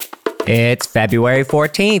It's February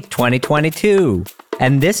 14th, 2022,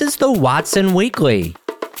 and this is the Watson Weekly,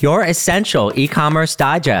 your essential e-commerce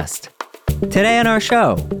digest. Today on our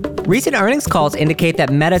show, recent earnings calls indicate that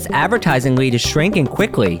Meta's advertising lead is shrinking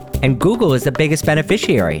quickly, and Google is the biggest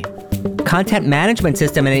beneficiary. Content management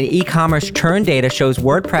system and e-commerce churn data shows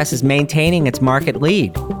WordPress is maintaining its market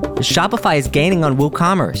lead. Shopify is gaining on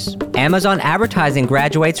WooCommerce. Amazon advertising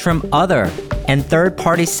graduates from other, and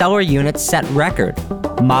third-party seller units set record.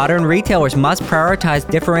 Modern retailers must prioritize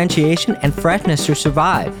differentiation and freshness to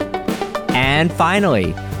survive. And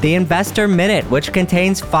finally, the Investor Minute, which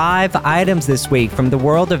contains 5 items this week from the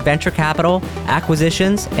world of venture capital,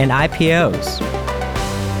 acquisitions, and IPOs.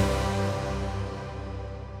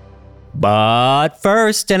 But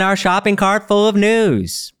first, in our shopping cart full of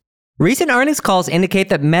news. Recent earnings calls indicate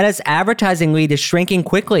that Meta's advertising lead is shrinking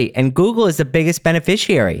quickly, and Google is the biggest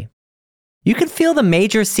beneficiary. You can feel the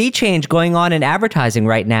major sea change going on in advertising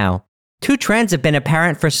right now. 2 trends have been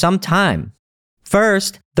apparent for some time.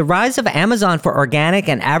 First, the rise of Amazon for organic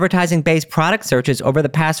and advertising-based product searches over the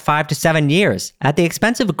past 5 to 7 years, at the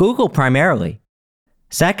expense of Google primarily.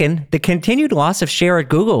 Second, the continued loss of share at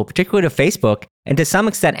Google, particularly to Facebook, and to some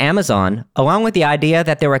extent Amazon, along with the idea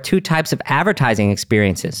that there are 2 types of advertising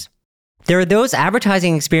experiences. There are those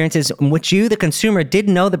advertising experiences in which you, the consumer,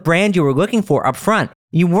 didn't know the brand you were looking for up front.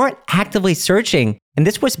 You weren't actively searching, and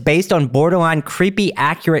this was based on borderline creepy,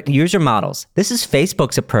 accurate user models. This is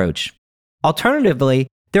Facebook's approach. Alternatively,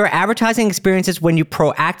 there are advertising experiences when you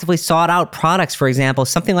proactively sought out products, for example,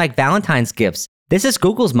 something like Valentine's gifts. This is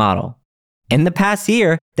Google's model. In the past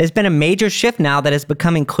year, there's been a major shift now that is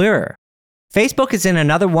becoming clearer. Facebook is in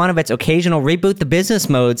another one of its occasional reboot the business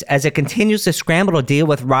modes as it continues to scramble to deal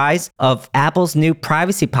with rise of Apple's new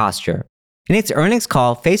privacy posture. In its earnings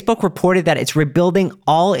call, Facebook reported that it's rebuilding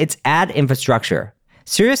all its ad infrastructure.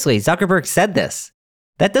 Seriously, Zuckerberg said this.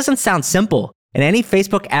 That doesn't sound simple, and any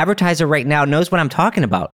Facebook advertiser right now knows what I'm talking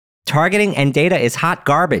about. Targeting and data is hot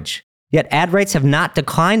garbage, yet ad rates have not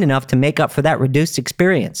declined enough to make up for that reduced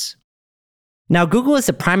experience. Now, Google is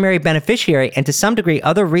the primary beneficiary, and to some degree,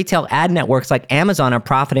 other retail ad networks like Amazon are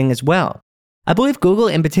profiting as well. I believe Google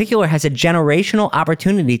in particular has a generational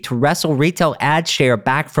opportunity to wrestle retail ad share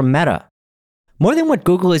back from Meta. More than what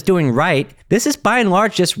Google is doing right, this is by and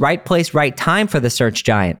large just right place, right time for the search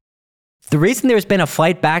giant. The reason there's been a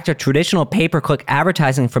flight back to traditional pay-per-click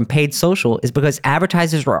advertising from paid social is because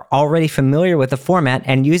advertisers were already familiar with the format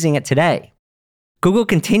and using it today. Google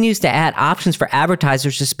continues to add options for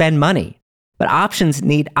advertisers to spend money. But options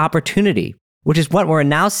need opportunity, which is what we're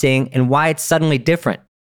now seeing and why it's suddenly different.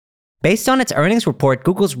 Based on its earnings report,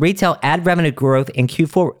 Google's retail ad revenue growth in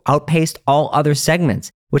Q4 outpaced all other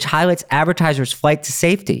segments, which highlights advertisers' flight to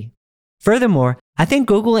safety. Furthermore, I think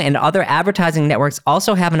Google and other advertising networks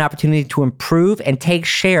also have an opportunity to improve and take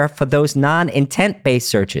share for those non-intent-based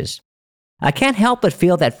searches. I can't help but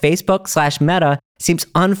feel that Facebook/Meta seems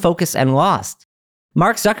unfocused and lost.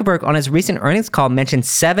 Mark Zuckerberg on his recent earnings call mentioned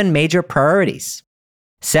 7 major priorities.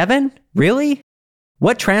 7? Really?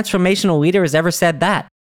 What transformational leader has ever said that?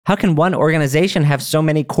 How can one organization have so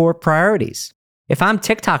many core priorities? If I'm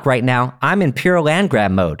TikTok right now, I'm in pure land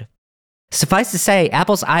grab mode. Suffice to say,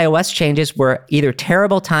 Apple's iOS changes were either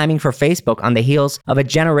terrible timing for Facebook on the heels of a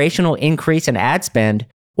generational increase in ad spend,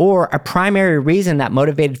 or a primary reason that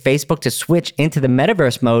motivated Facebook to switch into the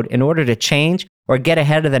metaverse mode in order to change or get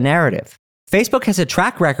ahead of the narrative. Facebook has a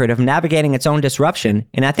track record of navigating its own disruption,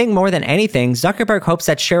 and I think more than anything, Zuckerberg hopes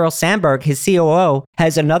that Sheryl Sandberg, his COO,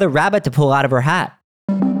 has another rabbit to pull out of her hat.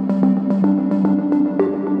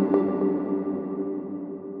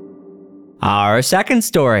 Our second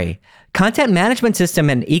story. Content management system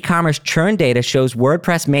and e-commerce churn data shows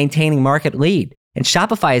WordPress maintaining market lead, and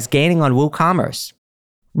Shopify is gaining on WooCommerce.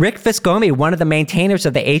 Rick Viscomi, one of the maintainers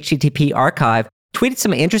of the HTTP archive, tweeted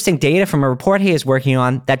some interesting data from a report he is working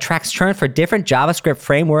on that tracks churn for different JavaScript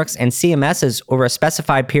frameworks and CMSs over a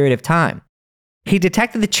specified period of time. He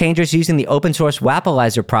detected the changes using the open source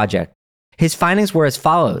Wappalizer project. His findings were as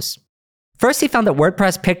follows. First, he found that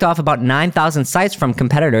WordPress picked off about 9,000 sites from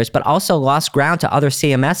competitors, but also lost ground to other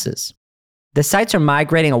CMSs. The sites are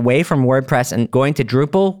migrating away from WordPress and going to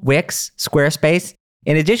Drupal, Wix, Squarespace,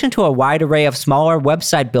 in addition to a wide array of smaller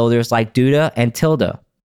website builders like Duda and Tilda.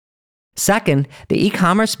 Second, the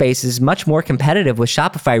e-commerce space is much more competitive with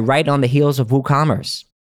Shopify right on the heels of WooCommerce.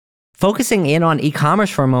 Focusing in on e-commerce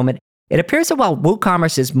for a moment, it appears that while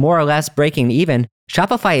WooCommerce is more or less breaking even,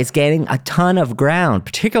 Shopify is gaining a ton of ground,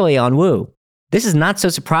 particularly on Woo. This is not so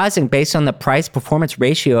surprising based on the price-performance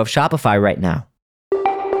ratio of Shopify right now.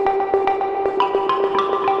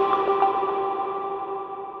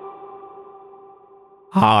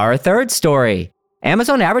 Our third story.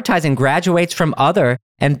 Amazon advertising graduates from other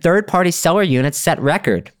and third-party seller units set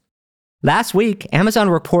record. Last week, Amazon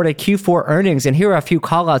reported Q4 earnings, and here are a few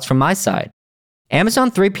callouts from my side.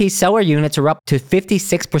 Amazon 3P seller units are up to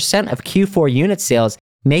 56% of Q4 unit sales,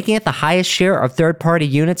 making it the highest share of third-party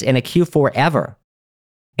units in a Q4 ever.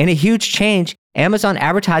 In a huge change, Amazon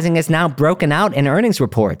advertising is now broken out in earnings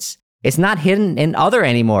reports. It's not hidden in other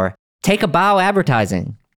anymore. Take a bow,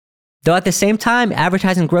 advertising. Though at the same time,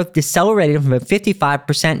 advertising growth decelerated from a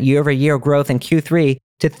 55% year-over-year growth in Q3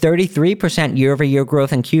 to 33% year-over-year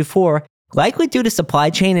growth in Q4, likely due to supply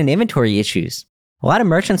chain and inventory issues. A lot of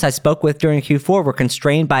merchants I spoke with during Q4 were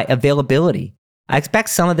constrained by availability. I expect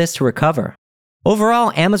some of this to recover.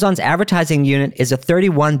 Overall, Amazon's advertising unit is a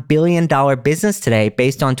 $31 billion business today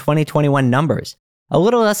based on 2021 numbers. A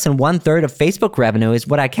little less than 1/3 of Facebook revenue is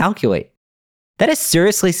what I calculate. That is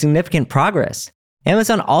seriously significant progress.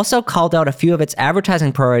 Amazon also called out a few of its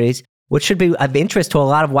advertising priorities, which should be of interest to a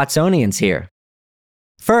lot of Watsonians here.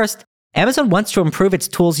 First, Amazon wants to improve its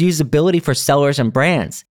tools' usability for sellers and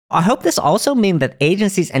brands. I hope this also means that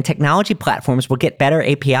agencies and technology platforms will get better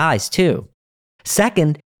APIs too.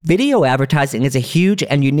 Second, video advertising is a huge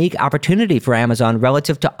and unique opportunity for Amazon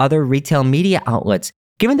relative to other retail media outlets,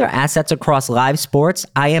 given their assets across live sports,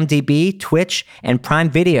 IMDb, Twitch, and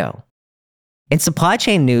Prime Video. In supply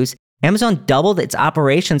chain news, Amazon doubled its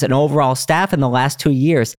operations and overall staff in the last 2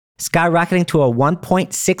 years, skyrocketing to a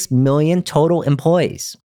 1.6 million total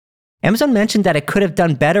employees. Amazon mentioned that it could have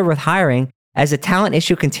done better with hiring as the talent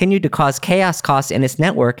issue continued to cause chaos costs in its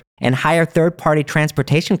network and higher third-party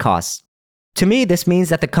transportation costs. To me, this means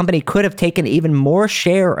that the company could have taken even more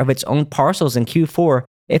share of its own parcels in Q4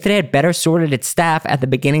 if it had better sorted its staff at the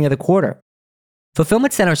beginning of the quarter.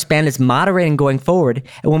 Fulfillment center spend is moderating going forward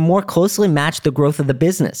and will more closely match the growth of the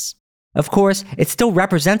business. Of course, it still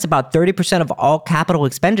represents about 30% of all capital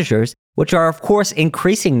expenditures, which are of course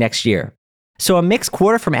increasing next year. So a mixed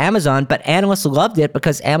quarter from Amazon, but analysts loved it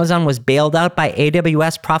because Amazon was bailed out by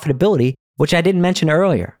AWS profitability, which I didn't mention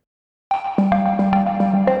earlier.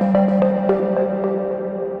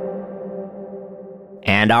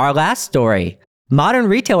 And our last story. Modern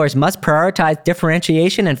retailers must prioritize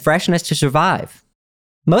differentiation and freshness to survive.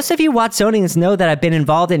 Most of you Watsonians know that I've been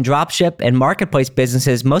involved in dropship and marketplace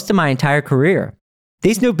businesses most of my entire career.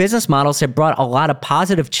 These new business models have brought a lot of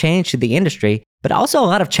positive change to the industry, but also a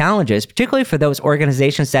lot of challenges, particularly for those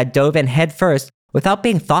organizations that dove in headfirst without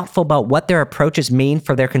being thoughtful about what their approaches mean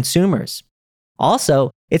for their consumers.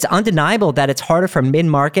 Also, it's undeniable that it's harder for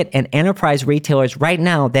mid-market and enterprise retailers right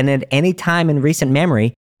now than at any time in recent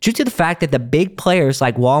memory, due to the fact that the big players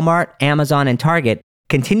like Walmart, Amazon, and Target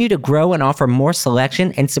continue to grow and offer more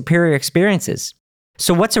selection and superior experiences.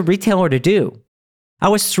 So what's a retailer to do? I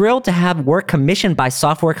was thrilled to have work commissioned by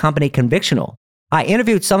software company Convictional. I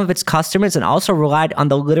interviewed some of its customers and also relied on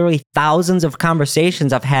the literally thousands of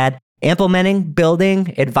conversations I've had implementing,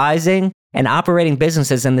 building, advising, and operating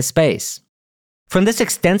businesses in this space. From this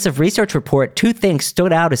extensive research report, 2 things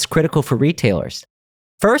stood out as critical for retailers.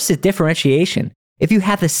 First is differentiation. If you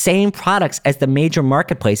have the same products as the major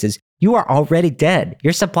marketplaces, you are already dead.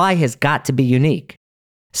 Your supply has got to be unique.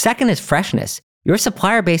 Second is freshness. Your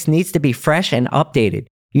supplier base needs to be fresh and updated.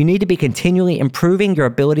 You need to be continually improving your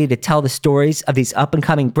ability to tell the stories of these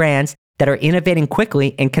up-and-coming brands that are innovating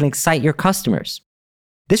quickly and can excite your customers.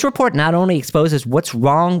 This report not only exposes what's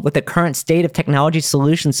wrong with the current state of technology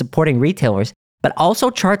solutions supporting retailers, but also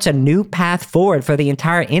charts a new path forward for the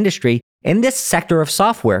entire industry in this sector of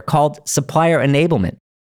software called supplier enablement.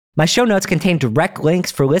 My show notes contain direct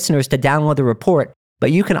links for listeners to download the report,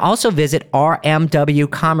 but you can also visit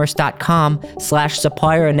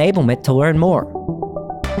rmwcommerce.com/supplier enablement to learn more.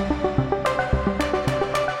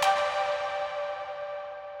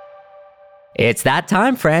 It's that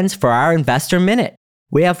time, friends, for our Investor Minute.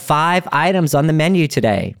 We have 5 items on the menu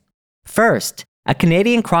today. First, a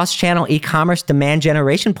Canadian cross-channel e-commerce demand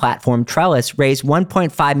generation platform, Trellis, raised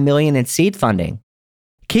 $1.5 million in seed funding.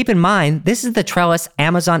 Keep in mind, this is the Trellis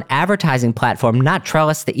Amazon advertising platform, not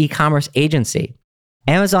Trellis, the e-commerce agency.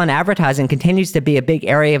 Amazon advertising continues to be a big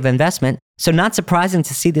area of investment, so not surprising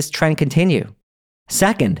to see this trend continue.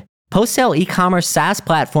 Second, post-sale e-commerce SaaS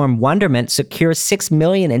platform Wonderment secures $6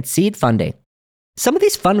 million in seed funding. Some of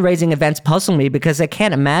these fundraising events puzzle me because I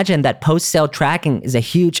can't imagine that post-sale tracking is a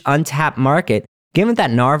huge untapped market, given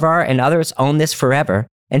that Narvar and others own this forever,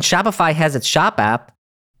 and Shopify has its Shop app,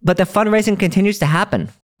 but the fundraising continues to happen.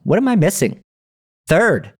 What am I missing?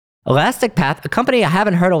 Third, Elastic Path, a company I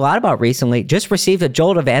haven't heard a lot about recently, just received a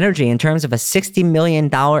jolt of energy in terms of a $60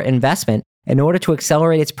 million investment in order to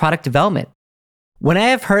accelerate its product development. When I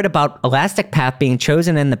have heard about Elastic Path being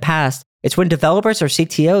chosen in the past, It's when developers or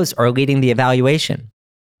CTOs are leading the evaluation.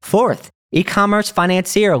 Fourth, e-commerce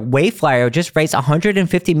financier Wayflyer just raised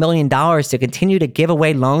 $150 million to continue to give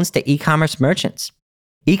away loans to e-commerce merchants.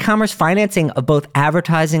 E-commerce financing of both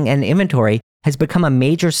advertising and inventory has become a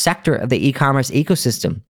major sector of the e-commerce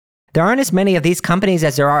ecosystem. There aren't as many of these companies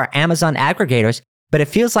as there are Amazon aggregators, but it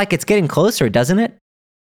feels like it's getting closer, doesn't it?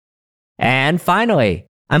 And finally,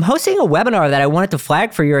 I'm hosting a webinar that I wanted to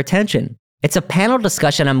flag for your attention. It's a panel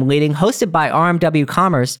discussion I'm leading hosted by RMW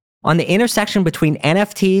Commerce on the intersection between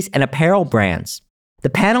NFTs and apparel brands. The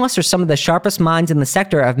panelists are some of the sharpest minds in the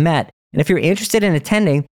sector I've met, and if you're interested in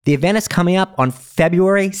attending, the event is coming up on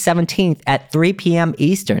February 17th at 3 p.m.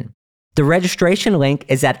 Eastern. The registration link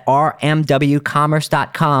is at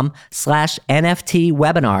rmwcommerce.com/NFT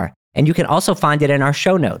webinar, and you can also find it in our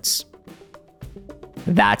show notes.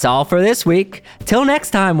 That's all for this week. Till next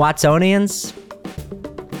time, Watsonians.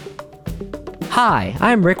 Hi,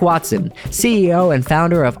 I'm Rick Watson, CEO and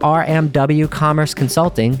founder of RMW Commerce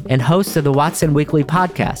Consulting and host of the Watson Weekly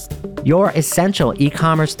podcast, your essential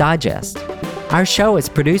e-commerce digest. Our show is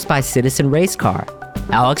produced by Citizen Racecar.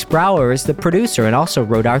 Alex Brower is the producer and also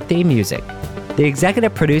wrote our theme music. The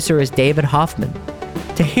executive producer is David Hoffman.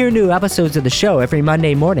 To hear new episodes of the show every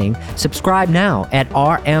Monday morning, subscribe now at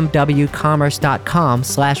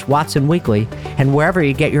rmwcommerce.com/Watson Weekly and wherever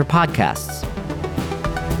you get your podcasts.